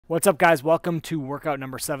What's up, guys? Welcome to workout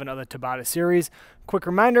number 7 of the Tabata series. Quick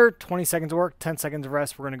reminder, 20 seconds of work, 10 seconds of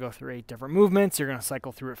rest. We're going to go through 8 different movements. You're going to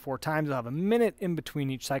cycle through it 4 times. You'll have a minute in between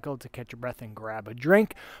each cycle to catch your breath and grab a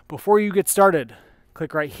drink. Before you get started,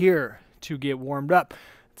 click right here to get warmed up.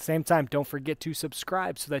 At the same time, don't forget to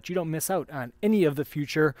subscribe so that you don't miss out on any of the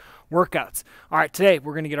future workouts. All right, today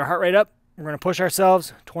we're going to get our heart rate up. We're going to push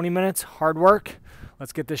ourselves, 20 minutes, hard work.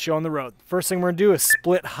 Let's get this show on the road. First thing we're going to do is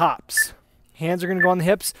split hops. Hands are going to go on the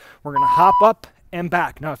hips. We're going to hop up and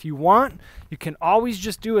back. Now, if you want, you can always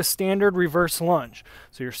just do a standard reverse lunge.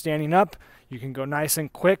 So you're standing up. You can go nice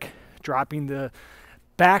and quick, dropping the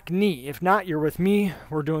back knee. If not, you're with me.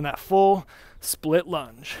 We're doing that full split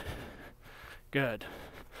lunge. Good.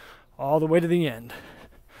 All the way to the end.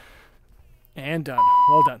 And done.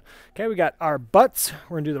 Well done. Okay, we got our butts.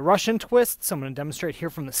 We're going to do the Russian twist. So I'm going to demonstrate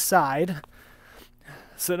here from the side.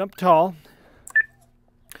 Sit up tall.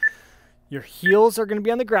 Your heels are going to be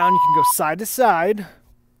on the ground. You can go side to side,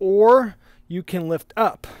 or you can lift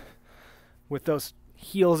up with those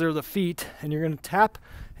heels or the feet, and you're going to tap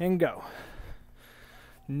and go.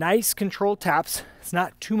 Nice controlled taps. It's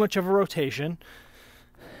not too much of a rotation.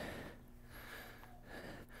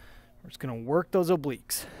 We're just going to work those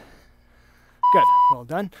obliques. Good. Well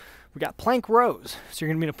done. We got plank rows. So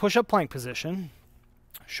you're going to be in a push-up plank position.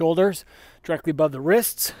 Shoulders directly above the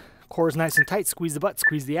wrists. Core is nice and tight. Squeeze the butt,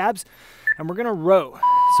 squeeze the abs. And we're going to row.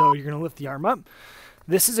 So you're going to lift the arm up.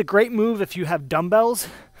 This is a great move if you have dumbbells.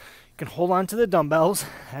 You can hold on to the dumbbells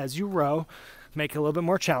as you row. Make it a little bit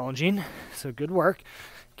more challenging. So good work.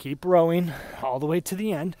 Keep rowing all the way to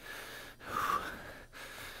the end.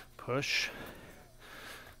 Push.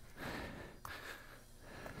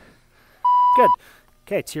 Good.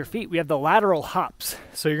 Okay, to your feet, we have the lateral hops.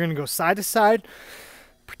 So you're going to go side to side.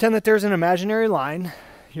 Pretend that there's an imaginary line.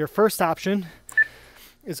 Your first option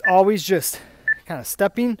is always just kind of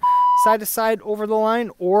stepping side to side over the line,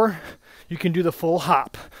 or you can do the full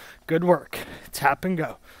hop. Good work. Tap and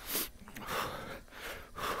go.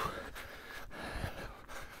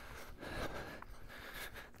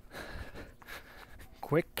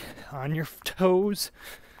 Quick on your toes.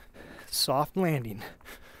 Soft landing.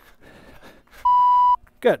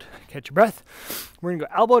 Good. Catch your breath. We're going to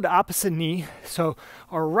go elbow to opposite knee. So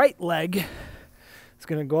our right leg is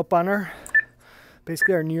going to go up on our,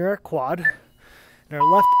 basically our near our quad. And our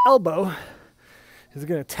left elbow is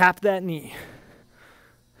going to tap that knee.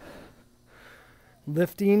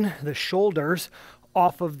 Lifting the shoulders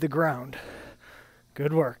off of the ground.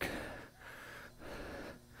 Good work.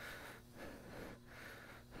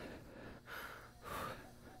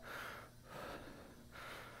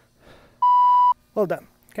 Well done.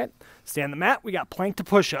 Okay, stay on the mat. We got plank to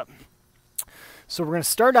push up. So we're going to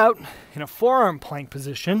start out in a forearm plank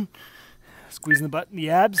position, squeezing the butt and the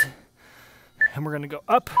abs, and we're going to go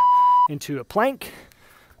up into a plank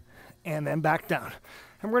and then back down.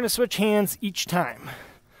 And we're going to switch hands each time.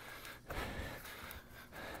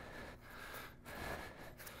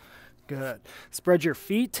 Good. Spread your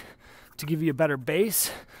feet to give you a better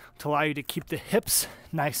base, to allow you to keep the hips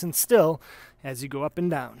nice and still as you go up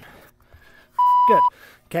and down. Good.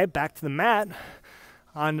 Okay, back to the mat.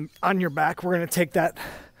 On your back, we're going to take that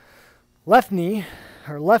left knee,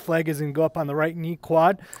 or left leg is going to go up on the right knee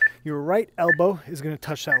quad. Your right elbow is going to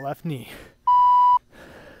touch that left knee.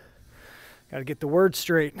 Got to get the words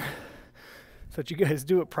straight so that you guys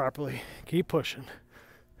do it properly. Keep pushing.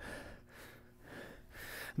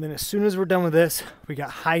 And then as soon as we're done with this, we got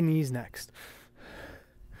high knees next.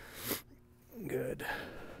 Good.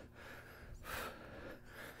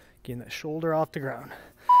 Getting that shoulder off the ground.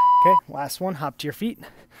 Okay, last one, hop to your feet.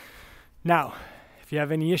 Now, if you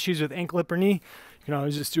have any issues with ankle, hip, or knee, you can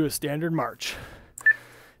always just do a standard march.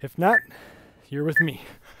 If not, you're with me.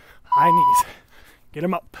 High knees. Get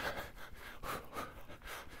them up.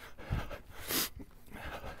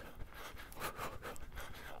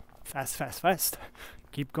 Fast, fast, fast.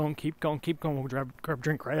 Keep going, keep going, keep going. We'll grab a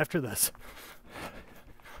drink right after this.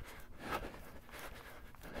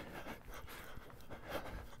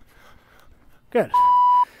 Good.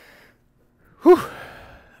 Whew.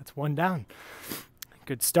 That's one down.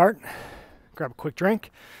 Good start. Grab a quick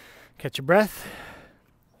drink. Catch your breath.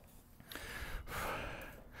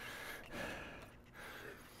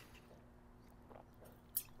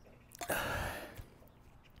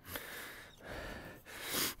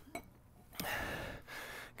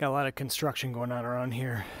 Got a lot of construction going on around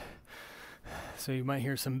here. So you might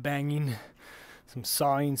hear some banging, some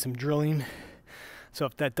sawing, some drilling. So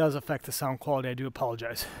if that does affect the sound quality, I do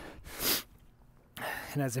apologize.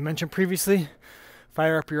 And as I mentioned previously,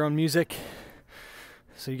 fire up your own music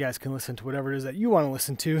so you guys can listen to whatever it is that you want to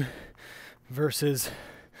listen to versus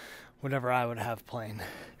whatever I would have playing.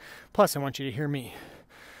 Plus, I want you to hear me.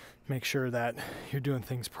 Make sure that you're doing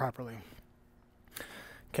things properly.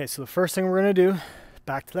 Okay, so the first thing we're going to do,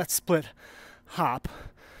 back to that split hop.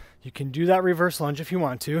 You can do that reverse lunge if you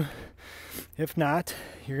want to. If not,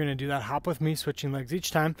 you're going to do that hop with me, switching legs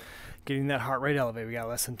each time, getting that heart rate elevated. We got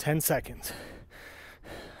less than 10 seconds.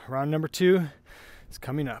 Round number 2 is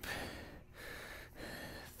coming up.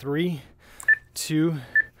 3, 2,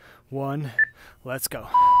 1, let's go.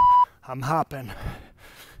 I'm hopping.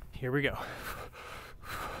 Here we go.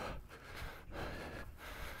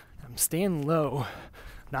 I'm staying low,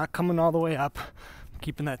 not coming all the way up,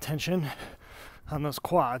 keeping that tension on those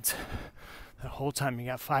quads the whole time. You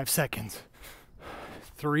got 5 seconds.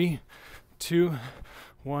 3, 2,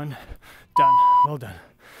 1, done. Well done.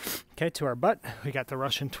 Okay, to our butt, we got the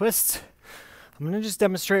Russian twists. I'm going to just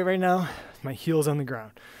demonstrate right now with my heels on the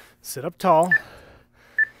ground. Sit up tall.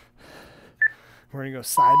 We're going to go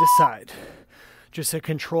side to side. Just a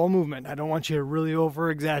control movement. I don't want you to really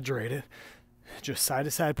over-exaggerate it. Just side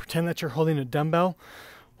to side. Pretend that you're holding a dumbbell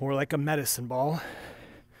or like a medicine ball.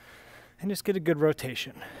 And just get a good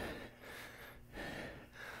rotation.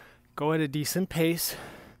 Go at a decent pace.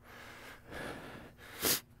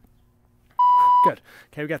 Good.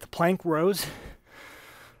 Okay, we got the plank rows.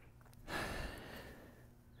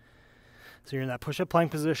 So you're in that push-up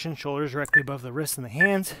plank position, shoulders directly above the wrists and the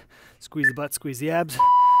hands. Squeeze the butt, squeeze the abs.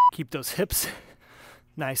 Keep those hips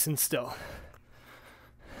nice and still.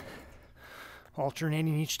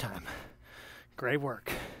 Alternating each time. Great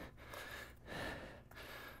work.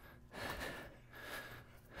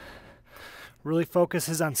 Really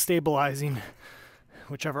focuses on stabilizing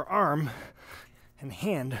whichever arm and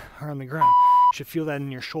hand are on the ground. You should feel that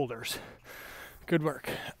in your shoulders. Good work.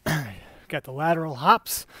 Got the lateral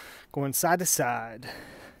hops going side to side.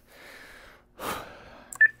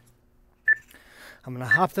 I'm going to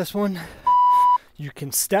hop this one. You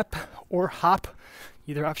can step or hop.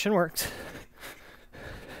 Either option works.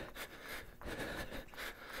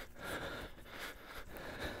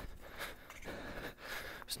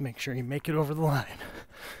 Just make sure you make it over the line.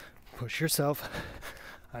 Push yourself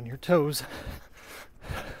on your toes.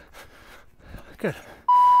 Good.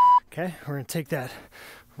 Okay, we're going to take that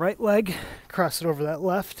right leg, cross it over that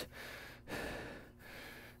left.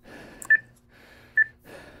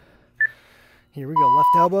 Here we go, left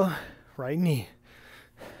elbow, right knee.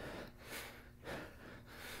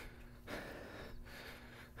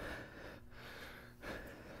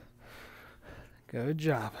 Good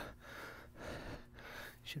job. You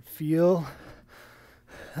should feel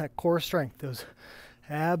that core strength. Those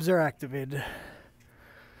abs are activated.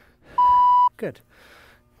 Good.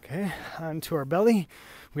 Okay, onto our belly.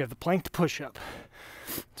 We have the planked push-up.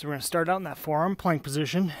 So we're going to start out in that forearm plank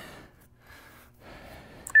position.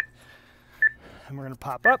 And we're going to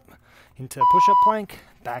pop up into push-up plank,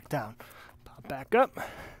 back down. Pop back up,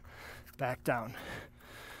 back down.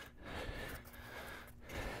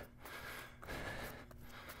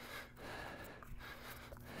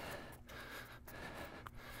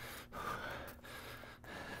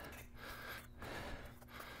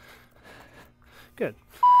 Good.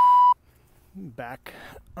 Back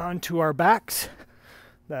onto our backs.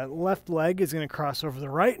 That left leg is going to cross over the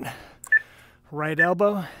right. Right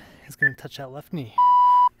elbow is going to touch that left knee.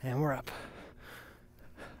 And we're up.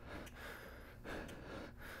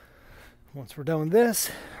 Once we're done with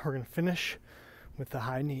this, we're going to finish with the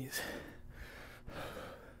high knees.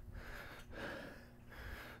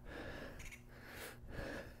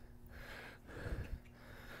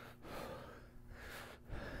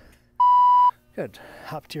 Good.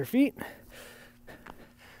 Hop to your feet.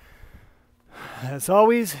 As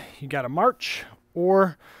always, you got to march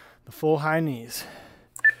or the full high knees.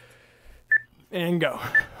 And go.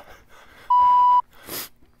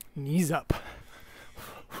 Knees up.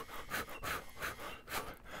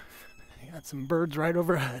 You got some birds right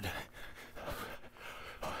overhead.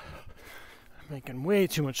 I'm making way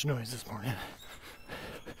too much noise this morning.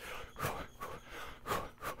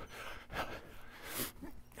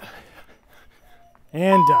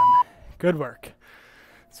 And done. Good work.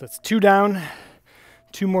 So it's 2 down,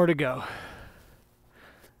 2 more to go.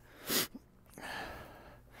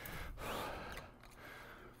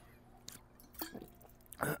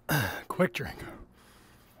 Quick drink.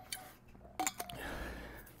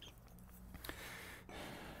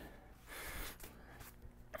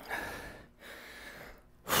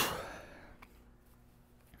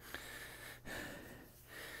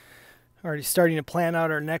 Already starting to plan out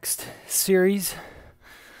our next series.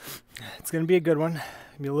 It's going to be a good one.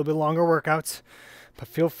 Maybe a little bit longer workouts, but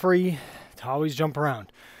feel free to always jump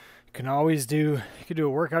around. You can do a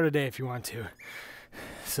workout a day if you want to.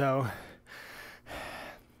 So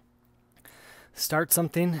start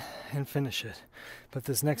something and finish it. But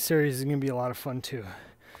this next series is going to be a lot of fun too.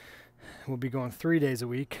 We'll be going 3 days a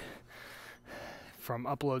week from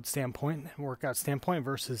upload standpoint and workout standpoint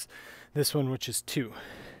versus this one, which is 2.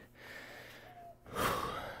 If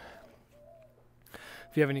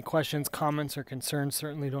you have any questions, comments, or concerns,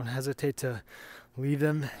 certainly don't hesitate to leave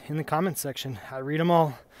them in the comments section. I read them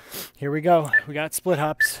all. Here we go. We got split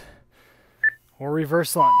hops or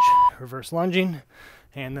reverse lunge. Reverse lunging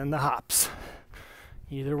and then the hops.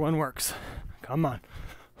 Either one works. Come on.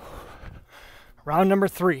 Round number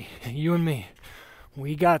 3. You and me.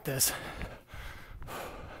 We got this.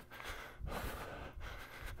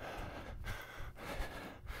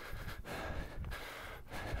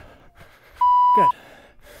 Good.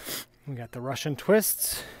 We got the Russian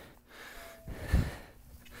twists.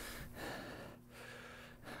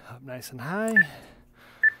 Up nice and high.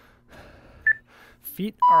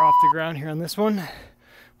 Feet are off the ground here on this one.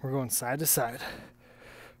 We're going side to side.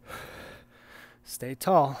 Stay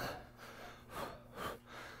tall.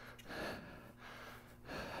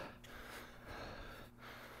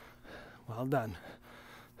 Well done.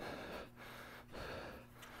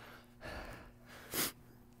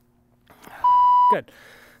 Good.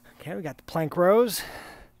 Okay, we got the plank rows.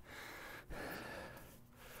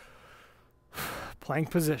 Plank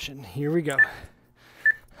position. Here we go.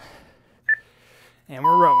 And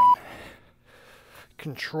we're rowing.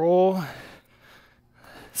 Control.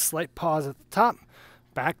 Slight pause at the top.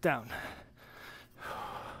 Back down.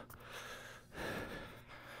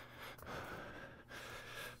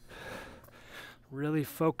 Really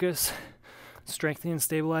focus, strengthening and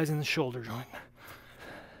stabilizing the shoulder joint.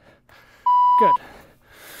 Good.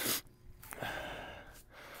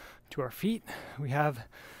 To our feet, we have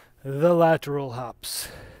the lateral hops.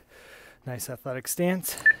 Nice athletic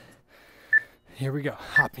stance. Here we go,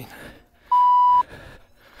 hopping.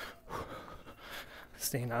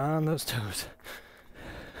 Staying on those toes.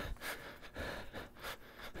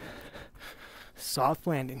 Soft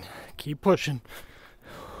landing. Keep pushing.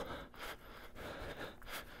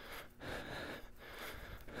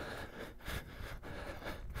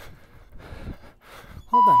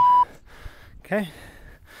 Well done. Okay.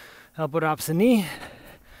 Elbow to opposite knee.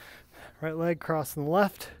 Right leg crossing the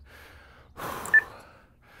left.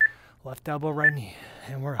 Left elbow, right knee.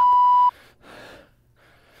 And we're up.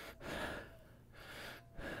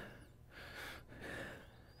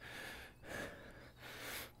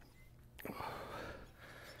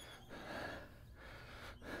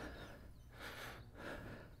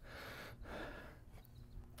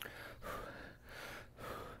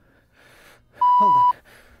 Well done.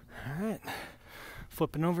 All right.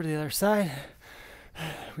 Flipping over to the other side.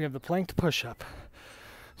 We have the plank to push up.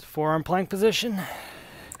 It's forearm plank position.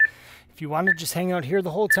 If you want to just hang out here the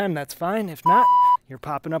whole time, that's fine. If not, you're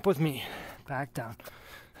popping up with me. Back down.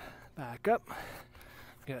 Back up.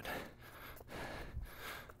 Good.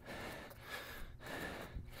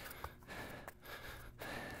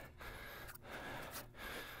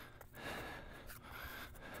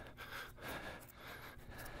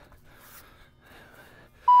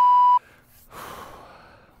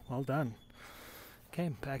 Well done. Okay,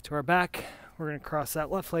 back to our back. We're going to cross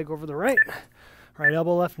that left leg over the right. Right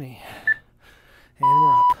elbow, left knee. And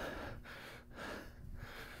we're up.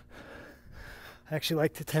 I actually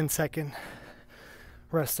like the 10-second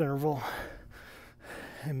rest interval.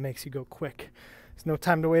 It makes you go quick. There's no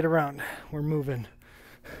time to wait around. We're moving.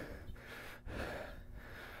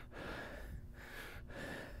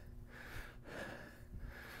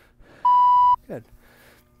 Good.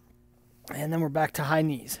 And then we're back to high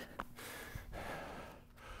knees.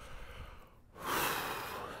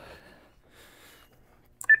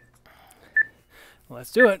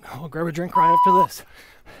 Let's do it. We'll grab a drink right after this.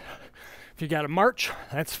 If you got to march,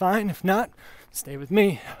 that's fine. If not, stay with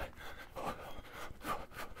me.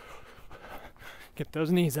 Get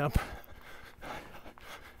those knees up.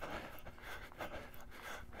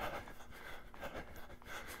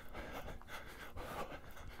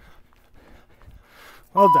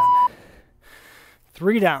 Well done.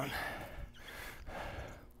 3 down.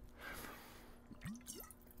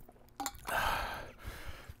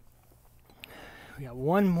 We got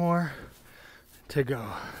 1 more to go.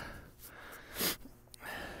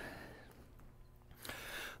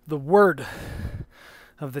 The word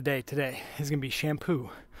of the day today is going to be shampoo.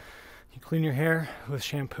 You clean your hair with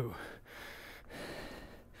shampoo.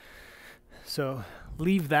 So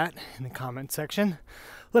leave that in the comment section.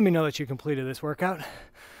 Let me know that you completed this workout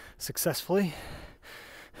successfully.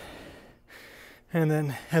 And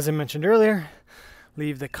then, as I mentioned earlier,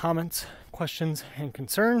 leave the comments, questions, and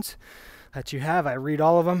concerns. that you have. I read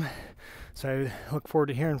all of them, so I look forward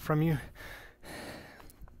to hearing from you.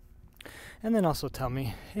 And then also tell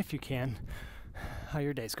me, if you can, how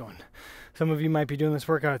your day's going. Some of you might be doing this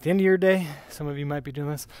workout at the end of your day. Some of you might be doing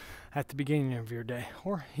this at the beginning of your day,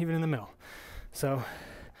 or even in the middle. So,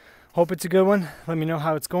 hope it's a good one. Let me know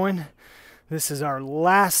how it's going. This is our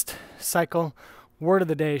last cycle. Word of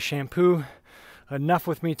the day is shampoo. Enough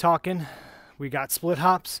with me talking. We got split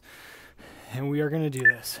hops, and we are going to do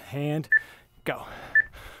this. And go.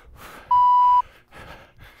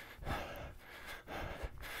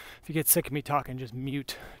 If you get sick of me talking, just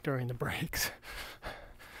mute during the breaks.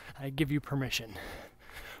 I give you permission.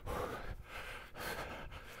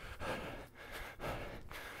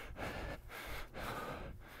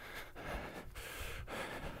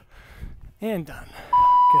 And done.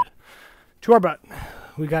 Good. To our butt,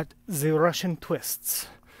 we got the Russian twists.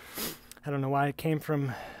 I don't know why it came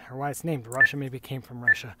from, or why it's named Russia. Maybe it came from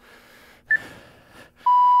Russia.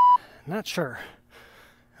 Not sure.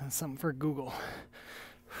 That's something for Google.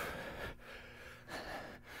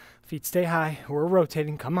 Feet stay high. We're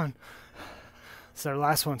rotating. Come on. This is our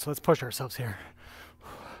last one, so let's push ourselves here.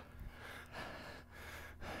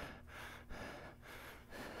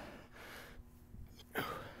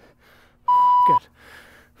 Good.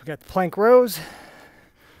 We got the plank rows.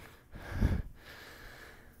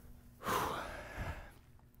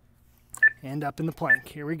 And up in the plank.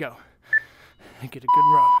 Here we go. Get a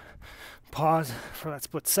good row. Pause for that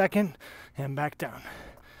split second and back down.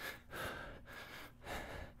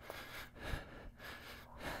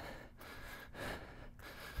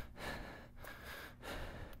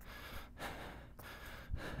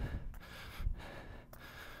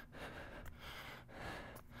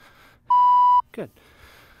 Good.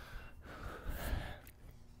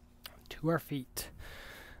 To our feet.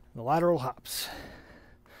 The lateral hops.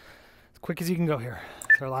 As quick as you can go here.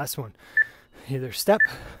 It's our last one. Either step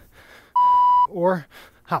or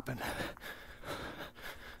hopping.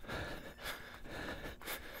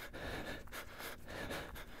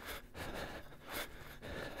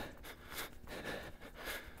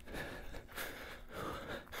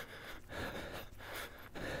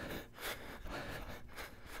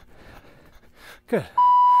 Good.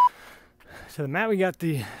 To the mat, we got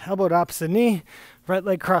the elbow to opposite knee, right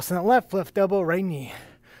leg crossing the left elbow, right knee.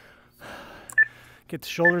 Get the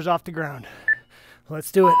shoulders off the ground.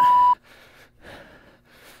 Let's do it.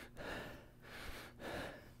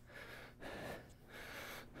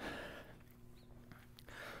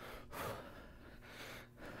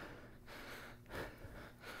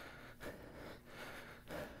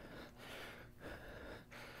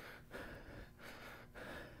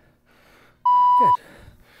 Good.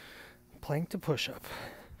 Plank to push-up.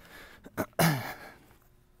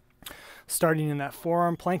 Starting in that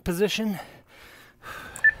forearm plank position.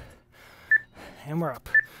 And we're up.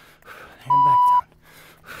 And back down.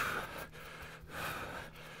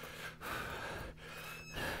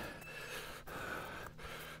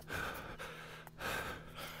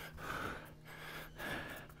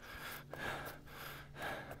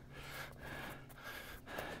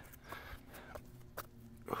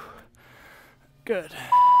 Good.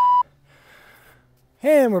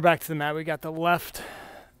 And we're back to the mat. We got the left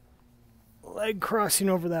leg crossing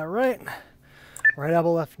over that right. Right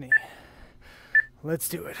elbow, left knee. Let's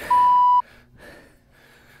do it.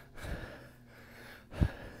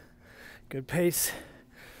 Good pace.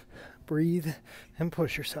 Breathe and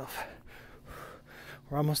push yourself.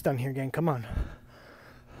 We're almost done here, gang. Come on.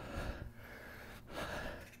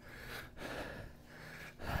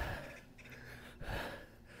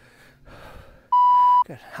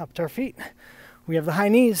 Good. Hop to our feet. We have the high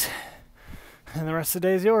knees. And the rest of the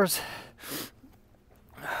day is yours.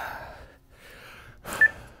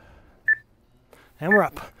 And we're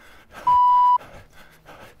up.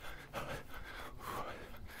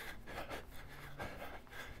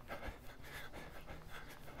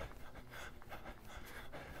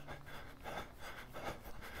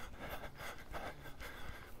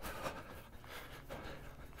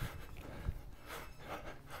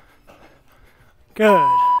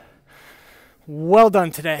 Good. Well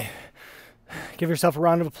done today. Give yourself a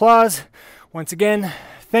round of applause. Once again,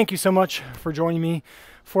 thank you so much for joining me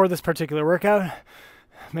for this particular workout.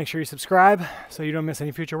 Make sure you subscribe so you don't miss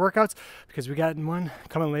any future workouts, because we got one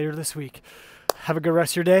coming later this week. Have a good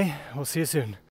rest of your day. We'll see you soon.